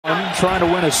trying to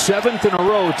win a 7th in a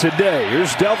row today.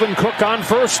 Here's Delvin Cook on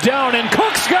first down, and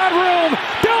Cook's got room.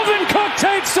 Delvin Cook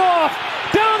takes off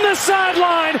down the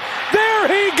sideline. There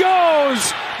he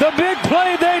goes. The big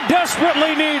play they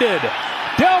desperately needed.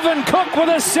 Delvin Cook with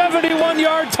a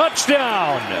 71-yard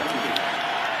touchdown.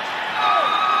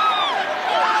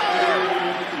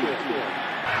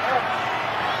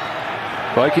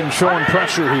 Vikings showing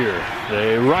pressure here.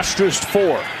 They rush just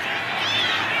 4.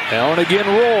 Allen again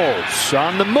rolls.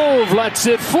 On the move, lets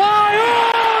it fly.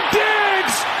 Oh,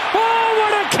 Diggs! Oh,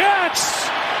 what a catch!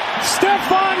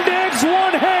 Stephon Diggs,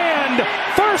 one hand.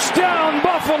 First down,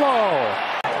 Buffalo.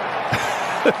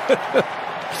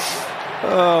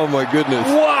 Oh, my goodness.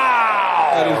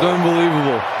 Wow! That is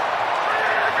unbelievable.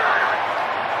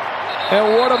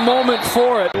 And what a moment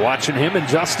for it. Watching him and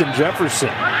Justin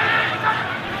Jefferson.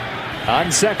 On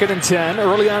 2nd and 10,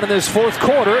 early on in this 4th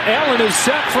quarter, Allen is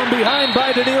sacked from behind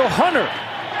by Danielle Hunter.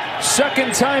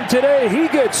 Second time today he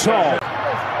gets home.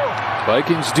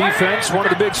 Vikings defense, one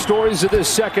of the big stories of this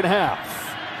second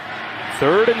half.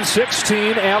 3rd and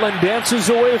 16, Allen dances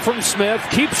away from Smith,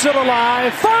 keeps it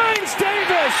alive, finds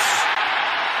Davis.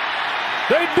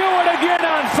 They do it again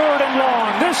on 3rd and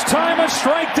long. This time a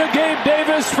strike to Gabe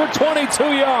Davis for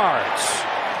 22 yards.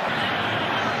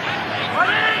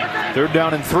 3rd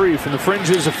down and 3 from the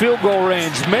fringes of field goal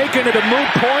range. Making it a moot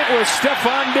point with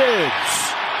Stephon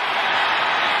Diggs.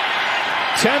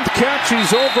 10th catch,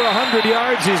 he's over 100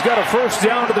 yards. He's got a first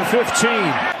down to the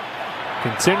 15.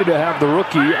 Continue to have the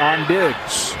rookie on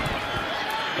Diggs.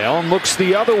 Allen looks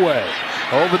the other way.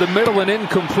 Over the middle and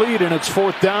incomplete, and it's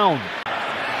 4th down.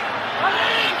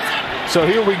 So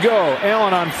here we go.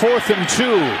 Allen on 4th and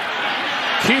 2.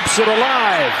 Keeps it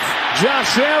alive.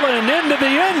 Josh Allen into the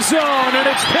end zone, and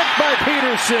it's picked by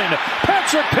Peterson.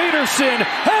 Patrick Peterson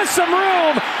has some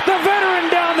room. The veteran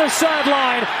down the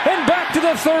sideline and back to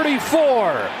the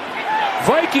 34.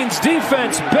 Vikings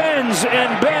defense bends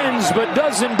and bends but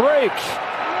doesn't break.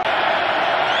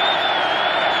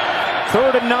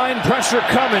 3rd and 9, pressure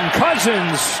coming.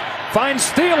 Cousins finds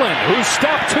Thielen, who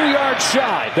stopped 2 yards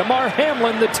shy. Damar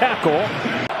Hamlin the tackle.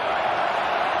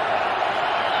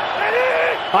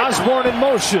 Osborne in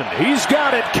motion. He's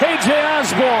got it. KJ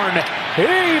Osborne.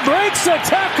 He breaks a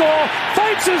tackle.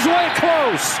 Fights his way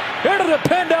close. It'll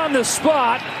depend on the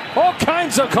spot. All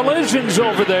kinds of collisions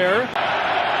over there.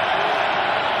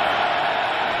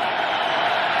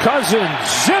 Cousins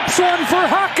zips one for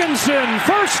Hawkinson.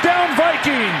 First down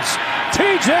Vikings.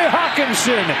 TJ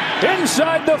Hawkinson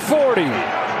inside the 40.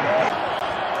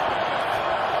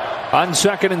 On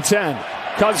 2nd and 10.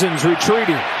 Cousins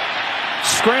retreating.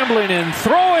 Scrambling and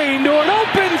throwing to an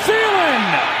open Thielen.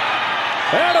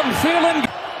 Adam Thielen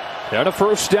had a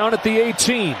first down at the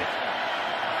 18.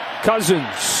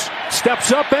 Cousins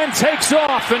steps up and takes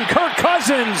off, and Kirk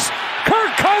Cousins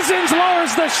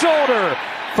lowers the shoulder.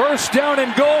 First down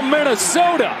and goal,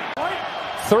 Minnesota.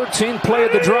 13th play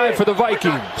of the drive for the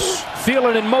Vikings.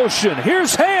 Thielen in motion.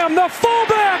 Here's Ham, the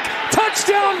fullback.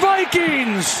 Touchdown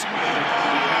Vikings.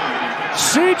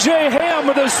 C.J. Ham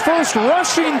with his first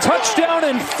rushing touchdown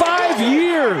in 5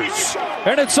 years.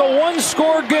 And it's a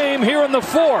one-score game here in the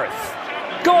 4th.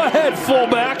 Go ahead,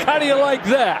 fullback. How do you like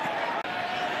that?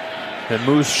 And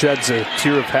Moose sheds a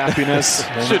tear of happiness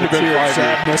and a tear of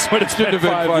sadness when it's been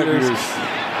 5 years.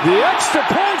 The extra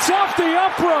points off the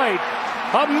upright.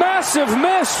 A massive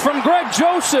miss from Greg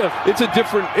Joseph. It's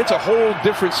a whole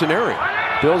different scenario.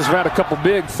 Bills have had a couple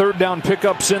big 3rd down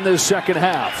pickups in this second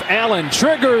half. Allen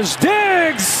triggers.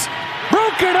 Diggs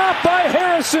broken up by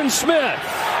Harrison Smith.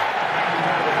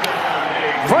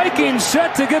 Vikings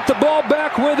set to get the ball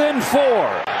back within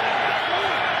 4.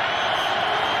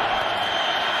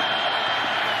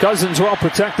 Cousins well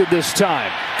protected this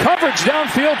time. Coverage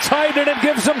downfield tight, and it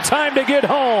gives them time to get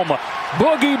home.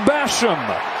 Boogie Basham,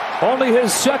 only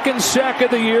his 2nd sack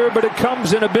of the year, but it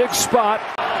comes in a big spot.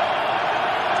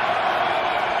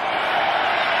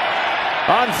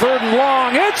 On 3rd and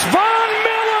long, it's Von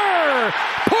Miller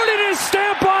putting his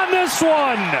stamp on this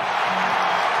one.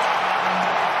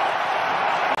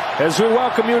 As we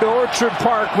welcome you to Orchard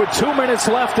Park with 2 minutes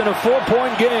left in a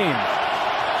 4-point game.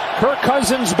 Kirk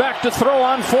Cousins back to throw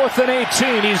on 4th and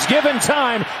 18. He's given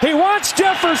time. He wants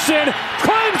Jefferson.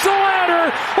 Climbs the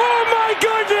ladder. Oh my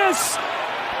goodness!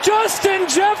 Justin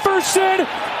Jefferson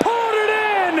pulled it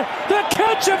in. The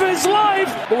catch of his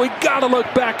life. But we got to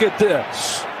look back at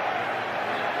this.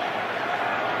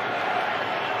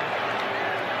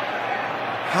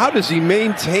 How does he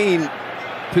maintain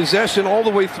possession all the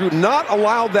way through, not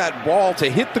allow that ball to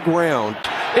hit the ground,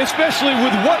 especially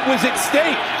with what was at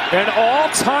stake? An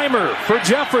all-timer for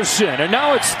Jefferson, and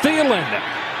now it's Thielen.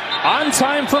 On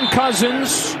time from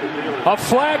Cousins. A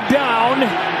flag down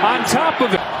on top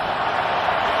of it.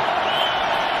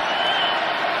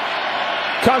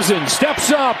 Cousins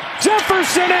steps up.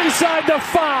 Jefferson inside the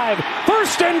 5.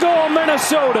 First and goal,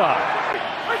 Minnesota.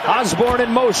 Osborne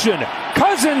in motion.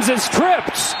 Cousins is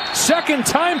tripped. Second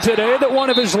time today that one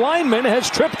of his linemen has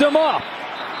tripped him up.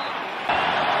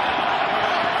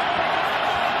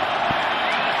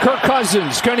 Kirk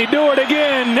Cousins, can he do it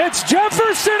again? It's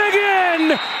Jefferson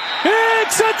again.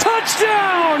 It's a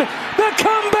touchdown. The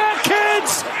comeback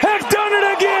kids have done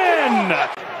it again.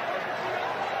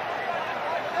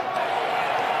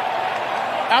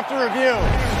 After review,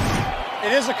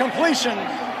 it is a completion,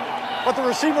 but the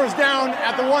receiver is down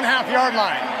at the 1/2 yard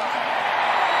line.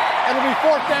 It'll be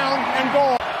 4th down and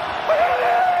goal.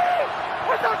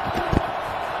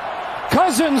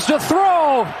 Cousins to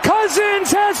throw.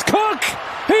 Cousins has Cook.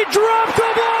 He dropped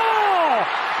the ball.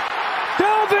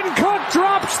 Dalvin Cook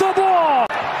drops the ball.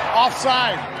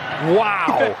 Offside.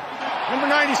 Wow. Number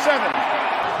 97.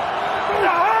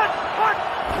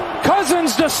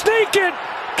 Cousins to sneak it.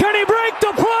 Can he break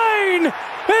the plane?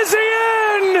 Is he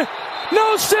in?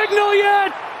 No signal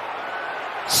yet.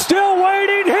 Still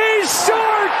waiting. He's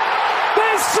short.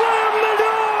 They slam the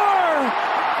door.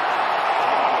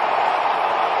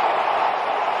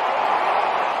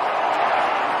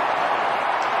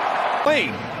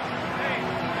 Lane.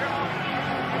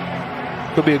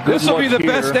 Could be a good. This will be the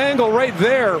best angle right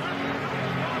there.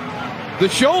 The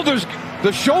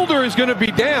shoulder is going to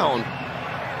be down.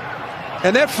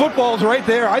 And that football's right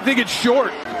there. I think it's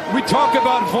short. We talk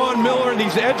about Von Miller and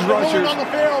these edge rushers. On the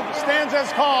field, stands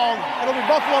as called. It'll be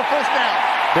Buffalo 1st down.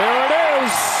 There it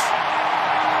is.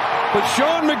 But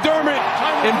Sean McDermott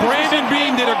and Brandon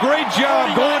Beane did a great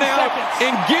job going out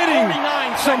and getting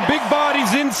some big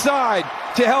bodies inside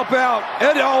to help out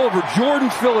Ed Oliver, Jordan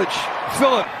Phillip.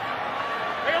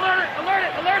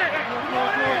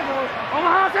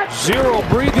 Zero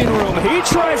breathing room. He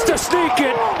tries to sneak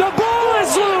it. The ball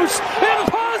is loose.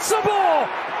 Impossible.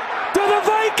 Do the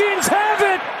Vikings have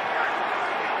it?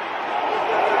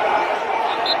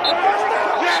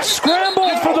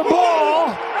 Scramble for the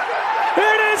ball.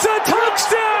 It is a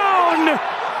touchdown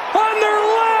on their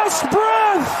last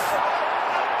breath.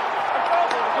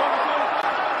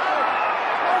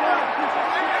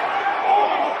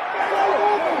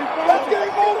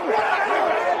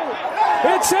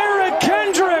 It's Eric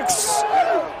Kendricks.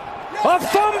 A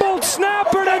fumbled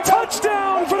snap and a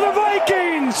touchdown for the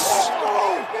Vikings.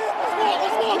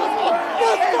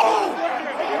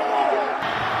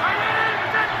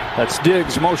 That's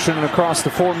Diggs motioning across the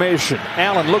formation.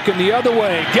 Allen looking the other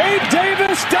way. Gabe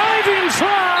Davis diving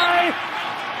try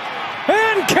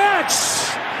and catch.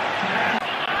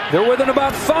 They're within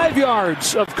about 5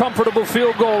 yards of comfortable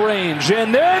field goal range,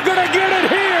 and they're going to get it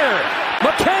here.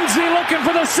 McKenzie looking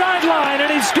for the sideline,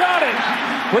 and he's got it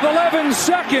with 11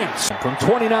 seconds. From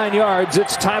 29 yards,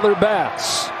 it's Tyler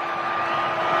Bass.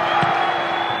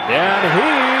 And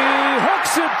he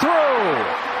hooks it through.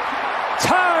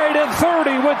 Tied at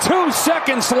 30 with 2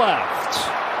 seconds left.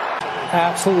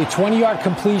 Absolutely. 20-yard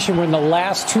completion. We're in the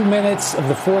last 2 minutes of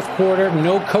the 4th quarter.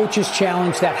 No coach's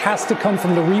challenge. That has to come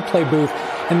from the replay booth.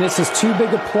 And this is too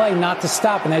big a play not to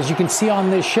stop. And as you can see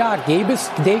on this shot, Davis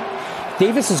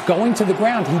is going to the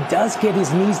ground. He does get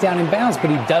his knees down in bounds,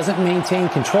 but he doesn't maintain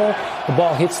control. The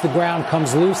ball hits the ground,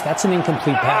 comes loose. That's an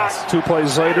incomplete pass. 2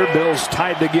 plays later, Bills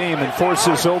tied the game and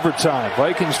forces overtime.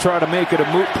 Vikings try to make it a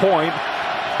moot point.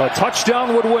 A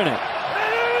touchdown would win it.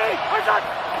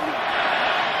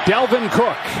 Dalvin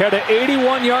Cook had an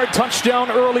 81-yard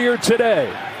touchdown earlier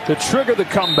today to trigger the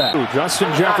comeback.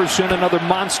 Justin Jefferson, another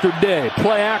monster day.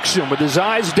 Play action with his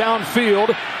eyes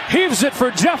downfield. Heaves it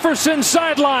for Jefferson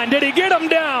sideline. Did he get him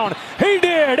down? He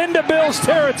did, into Bills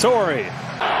territory.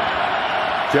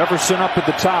 Jefferson up at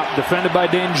the top, defended by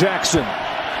Dane Jackson.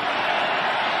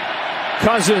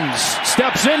 Cousins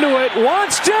steps into it,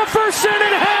 wants Jefferson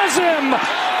and has him.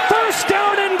 First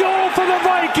down and goal for the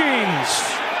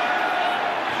Vikings.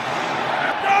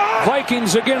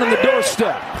 Vikings again on the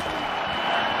doorstep.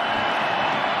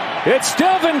 It's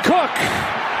Dalvin Cook,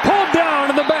 pulled down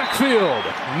in the backfield.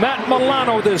 Matt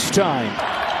Milano this time.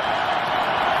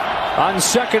 On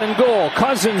 2nd and goal,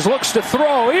 Cousins looks to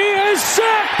throw. He is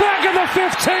sacked back at the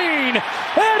 15.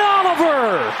 Ed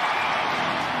Oliver.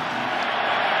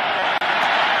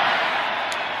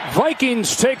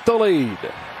 Vikings take the lead.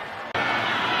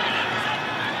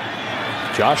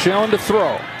 Josh Allen to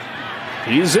throw.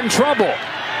 He's in trouble.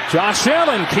 Josh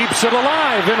Allen keeps it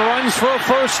alive and runs for a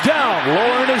first down,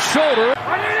 lowering his shoulder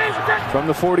from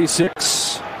the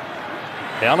 46.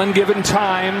 Allen given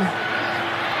time.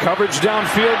 Coverage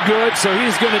downfield good, so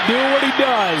he's going to do what he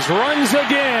does. Runs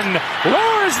again.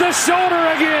 Lowers the shoulder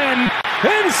again.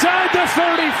 Inside the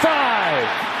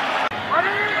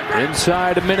 35.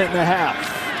 Inside a minute and a half.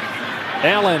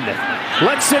 Allen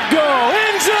lets it go.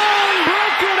 End zone.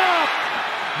 Broken up.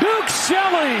 Duke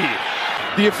Shelley.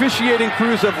 The officiating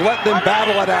crews have let them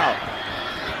battle it out.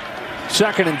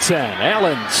 2nd and 10.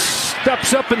 Allen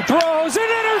steps up and throws. An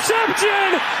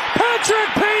interception. Patrick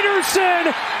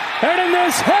Peterson. And in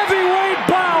this heavyweight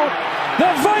bout, the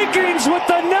Vikings with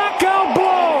the knockout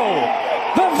blow.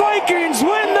 The Vikings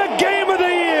win the